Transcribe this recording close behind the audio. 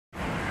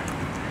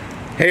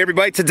Hey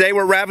everybody, today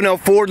we're at Ravenel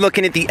Ford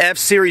looking at the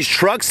F-Series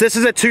trucks. This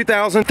is a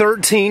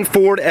 2013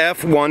 Ford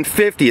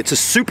F-150. It's a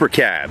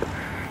Supercab.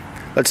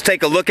 Let's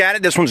take a look at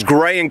it. This one's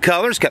gray in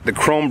color. It's got the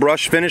chrome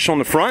brush finish on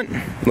the front,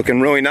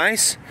 looking really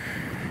nice.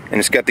 And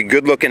it's got the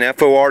good looking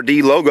FORD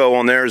logo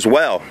on there as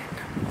well.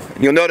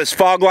 You'll notice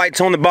fog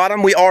lights on the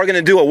bottom. We are going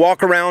to do a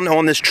walk around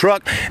on this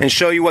truck and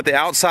show you what the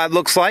outside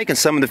looks like and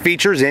some of the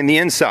features and the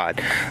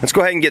inside. Let's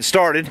go ahead and get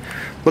started.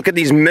 Look at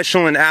these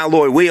Michelin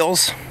alloy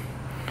wheels.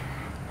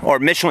 Or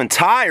Michelin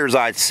tires,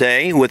 I'd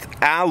say, with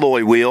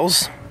alloy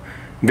wheels.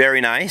 Very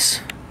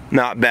nice.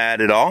 Not bad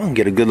at all.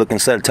 Get a good looking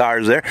set of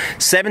tires there.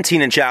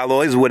 17-inch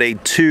alloys with a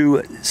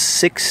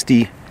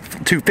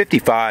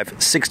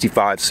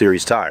 255/65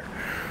 series tire.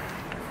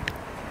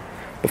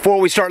 Before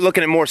we start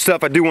looking at more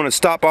stuff, I do want to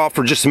stop off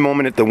for just a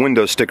moment at the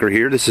window sticker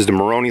here. This is the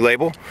Maroney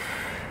label.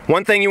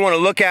 One thing you want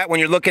to look at when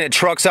you're looking at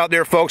trucks out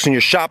there, folks, and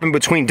you're shopping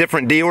between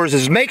different dealers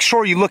is make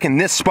sure you look in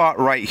this spot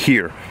right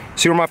here.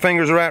 See where my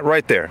fingers are at?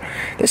 Right there.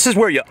 This is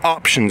where your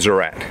options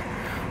are at.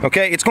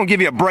 Okay, it's going to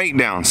give you a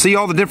breakdown. See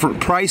all the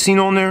different pricing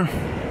on there?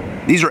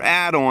 These are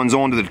add-ons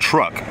onto the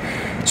truck.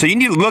 So you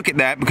need to look at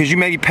that because you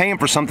may be paying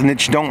for something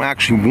that you don't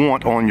actually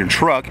want on your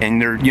truck,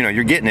 and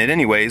you're getting it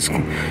anyways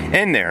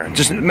in there.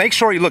 Just make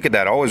sure you look at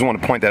that. I always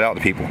want to point that out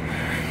to people.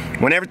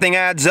 When everything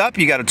adds up,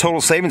 you got a total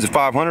savings of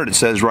 $500, it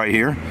says right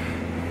here.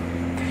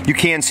 You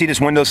can see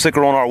this window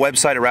sticker on our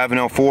website at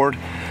Ravenel Ford.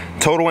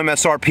 Total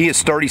MSRP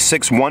is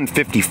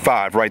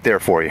 $36,155 right there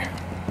for you.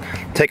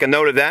 Take a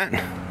note of that.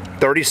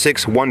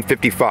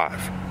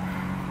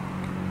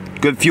 $36,155.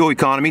 Good fuel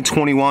economy,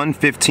 21,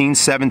 15,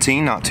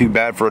 17. Not too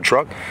bad for a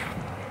truck.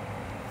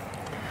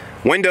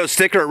 Window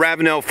sticker at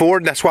Ravenel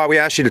Ford. That's why we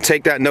asked you to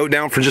take that note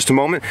down for just a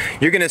moment.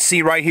 You're going to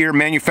see right here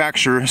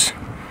manufacturer's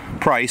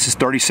price is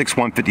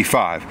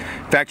 $36,155.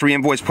 Factory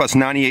invoice plus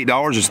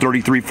 $98 is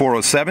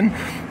 $33,407.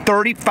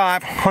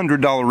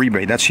 $3,500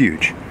 rebate. That's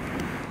huge.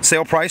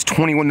 Sale price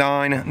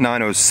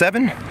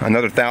 $29,907.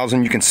 Another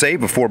 $1,000 you can save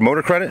before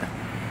motor credit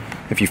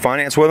if you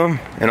finance with them,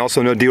 and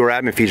also no dealer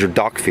admin fees or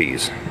dock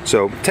fees.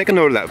 So take a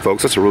note of that,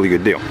 folks. That's a really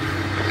good deal.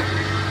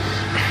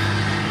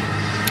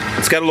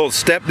 It's got a little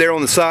step there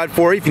on the side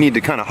for you if you need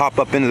to kind of hop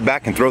up into the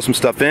back and throw some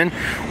stuff in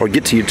or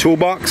get to your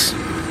toolbox.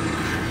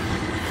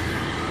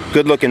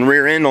 Good looking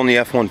rear end on the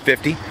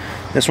F-150.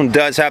 This one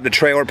does have the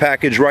trailer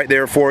package right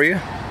there for you.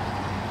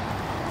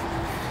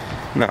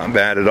 Not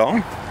bad at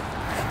all.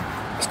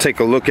 Let's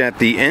take a look at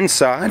the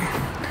inside.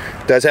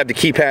 It does have the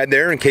keypad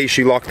there in case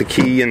you lock the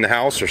key in the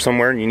house or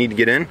somewhere and you need to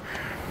get in.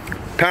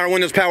 Power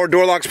windows, power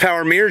door locks,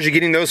 power mirrors. You're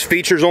getting those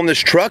features on this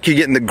truck. You're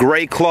getting the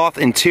gray cloth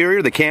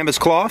interior, the canvas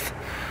cloth.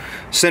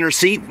 Center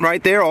seat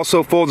right there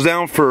also folds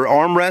down for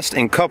armrest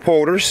and cup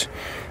holders.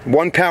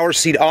 One power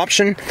seat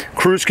option,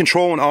 cruise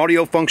control and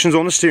audio functions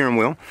on the steering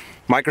wheel.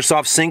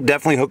 Microsoft Sync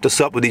definitely hooked us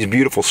up with these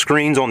beautiful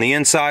screens on the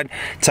inside.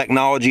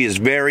 Technology is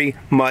very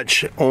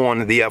much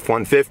on the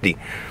F-150.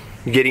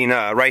 Getting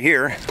right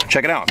here,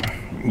 check it out.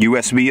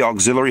 USB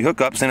auxiliary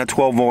hookups and a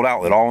 12-volt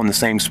outlet all in the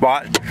same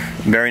spot.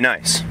 Very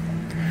nice.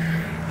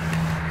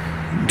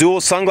 Dual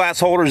sunglass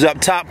holders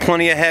up top,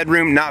 plenty of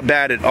headroom, not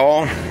bad at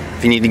all.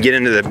 If you need to get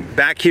into the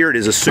back here, it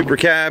is a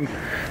Supercab.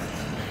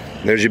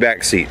 There's your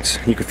back seats.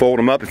 You can fold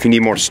them up if you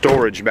need more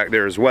storage back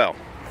there as well.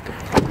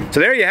 So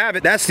there you have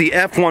it. That's the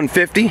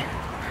F-150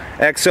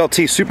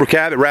 XLT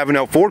Supercab at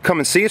Ravenel Ford. Come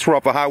and see us. We're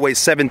off of Highway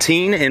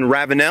 17 in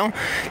Ravenel.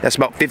 That's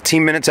about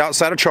 15 minutes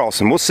outside of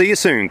Charleston. We'll see you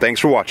soon. Thanks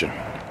for watching.